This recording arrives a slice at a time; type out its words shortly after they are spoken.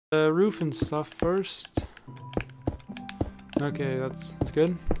the roof and stuff first. Okay, that's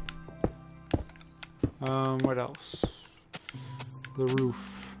good. What else? The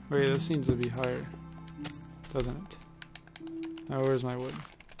roof. Wait, this needs to be higher, doesn't it? Now, where's my wood?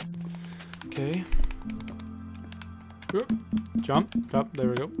 Okay. Whoop. Jump. There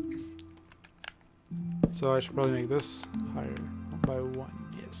we go. So I should probably make this higher by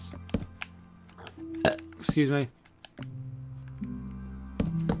 1. Yes. Excuse me.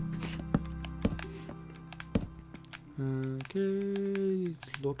 Okay,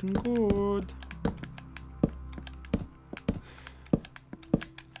 it's looking good.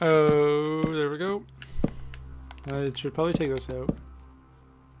 Oh, there we go. I should probably take this out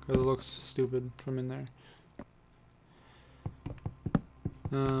because it looks stupid from in there.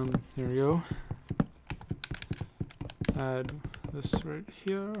 There we go. Add this right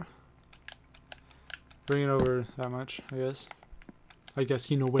here. Bring it over that much, I guess.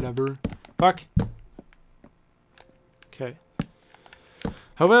 You know, whatever. Fuck! Okay.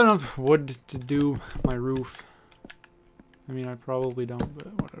 How about enough wood to do my roof? I mean, I probably don't, but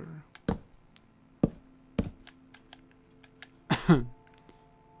whatever.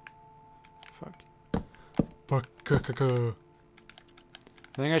 Fuck. Fuck. I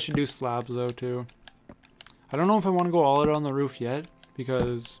think I should do slabs though too. I don't know if I want to go all out on the roof yet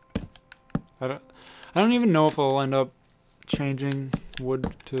because I don't even know if I'll end up changing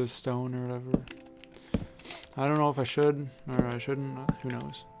wood to stone or whatever. I don't know if I should or I shouldn't. Who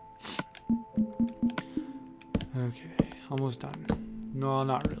knows? Okay, almost done. No,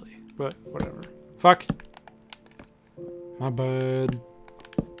 not really, but whatever. Fuck. My bad.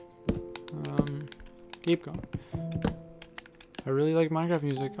 Keep going. I really like Minecraft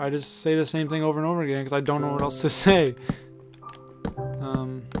music. I just say the same thing over and over again because I don't know what else to say.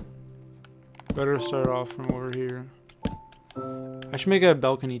 Better start off from over here. I should make a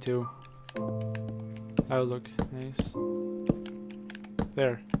balcony too. That would look nice.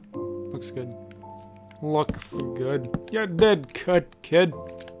 There. Looks good. Looks good. You did good, kid.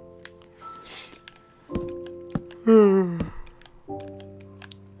 I'm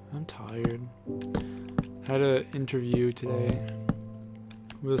tired. I had an interview today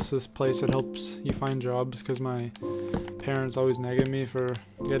with this place that helps you find jobs because my parents always nag at me for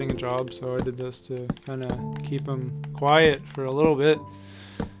getting a job, so I did this to kind of keep them quiet for a little bit.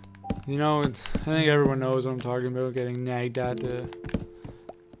 You know, I think everyone knows what I'm talking about, getting nagged at to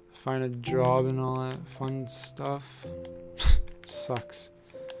find a job and all that fun stuff. It sucks.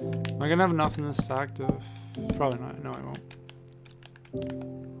 Am I gonna have enough in this stack to... Probably not. No, I won't.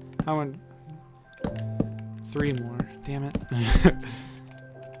 How much? 3 more. Damn it.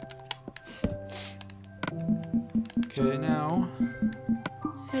 Okay, now...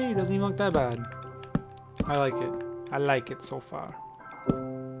 Hey, it doesn't even look that bad. I like it. I like it so far.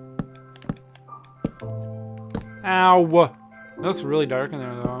 Ow! It looks really dark in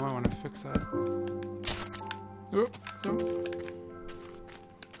there though. I might want to fix that. Oop, nope.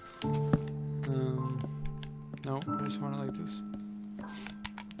 No, I just want it like this.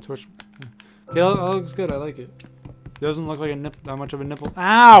 Torch. Okay, that looks good. I like it. It doesn't look like that much of a nipple.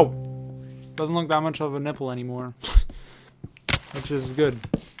 Ow! Doesn't look that much of a nipple anymore. Which is good.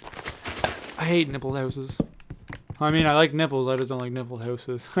 I hate nipple houses. I mean, I like nipples. I just don't like nipple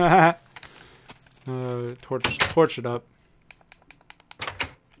houses. Torch it up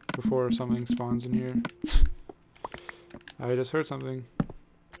before something spawns in here. I just heard something.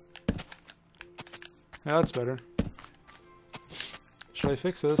 Yeah, that's better. Should I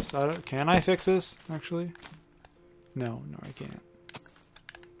fix this? Can I fix this, actually? No, I can't.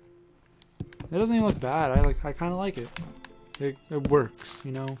 It doesn't even look bad. I kind of like it. It works,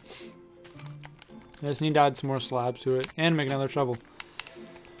 you know? I just need to add some more slabs to it and make another shovel.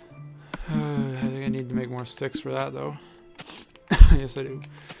 I think I need to make more sticks for that, though. Yes, I do.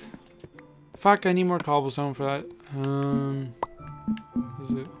 Fuck, I need more cobblestone for that.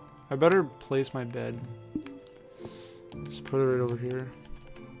 Is it? I better place my bed. Just put it right over here.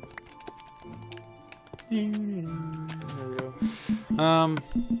 There we go.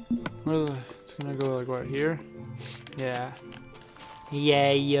 It's gonna go like what, here? Yeah.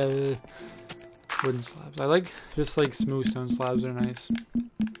 Yeah. Wooden slabs. I like just like smooth stone slabs are nice.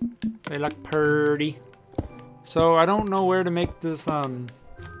 They look pretty. So I don't know where to make this. I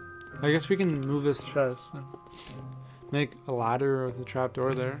guess we can move this chest and make a ladder with a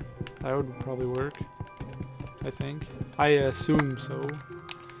trapdoor there. That would probably work. I think. I assume so.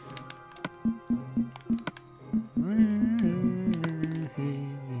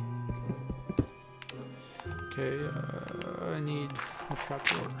 Okay, I need a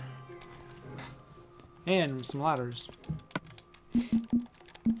trapdoor. And some ladders.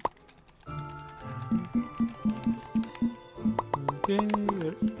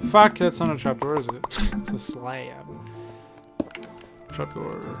 Fuck, that's not a trapdoor, is it? It's a slab.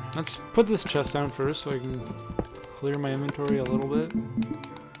 Trapdoor. Let's put this chest down first so I can clear my inventory a little bit.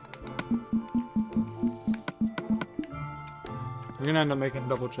 We're gonna end up making a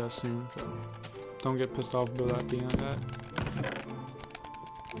double chest soon, so don't get pissed off about that being like that.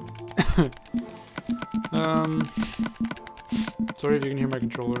 Sorry if you can hear my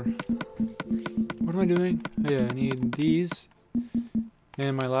controller. What am I doing? Oh yeah, I need these.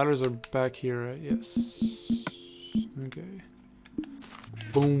 And my ladders are back here, right? Yes. Okay.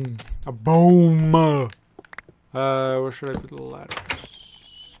 Boom. A boom! Where should I put the ladders?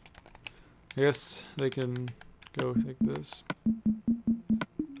 I guess they can go like this.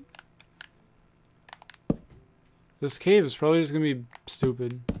 This cave is probably just gonna be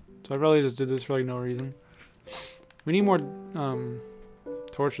stupid. So I probably just did this for like no reason. We need more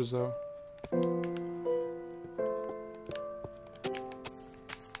torches though.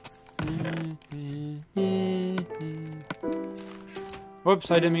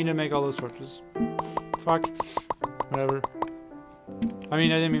 Whoops, I didn't mean to make all those torches. Fuck. Whatever. I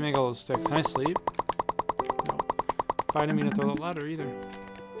mean, I didn't mean to make all those sticks. Can I sleep? No. I didn't mean to throw the ladder either.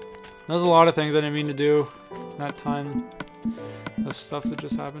 There's a lot of things I didn't mean to do that time. The stuff that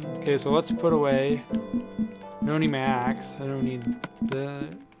just happened. Okay, so let's put away. I don't need my axe. I don't need a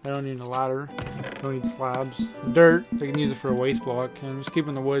ladder. I don't need slabs. Dirt, I can use it for a waste block. And I'm just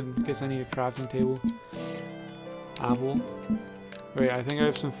keeping the wood in case I need a crafting table. Apple. Wait, I think I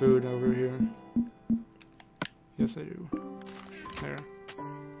have some food over here. Yes, I do. There.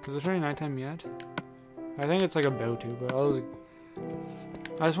 Is it turning nighttime yet? I think it's like about to, but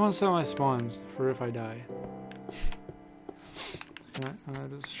I just want to set my spawns for if I die. Can I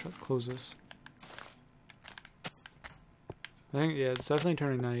just close this? I think, yeah, it's definitely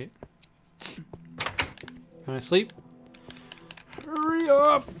turning night. Can I sleep? Hurry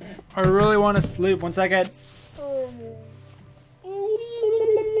up! I really want to sleep. 1 second.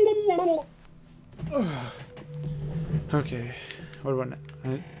 Okay. What about now?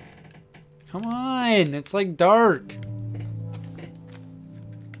 Come on! It's like dark!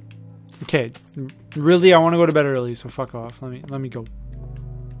 Okay. Really, I want to go to bed early, so fuck off. Let me go.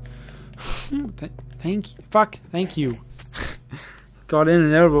 Thank you. Fuck. Thank you. Got in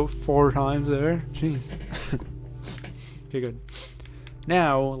and out about 4 times there. Jeez. Okay, good.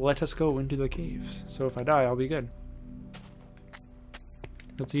 Now, let us go into the caves. So if I die, I'll be good.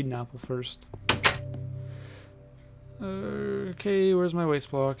 Let's eat an apple first. Okay, where's my waste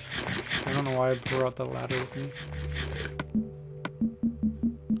block? I don't know why I brought the ladder with me.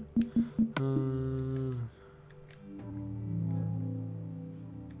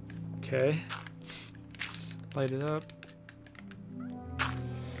 Okay. Light it up.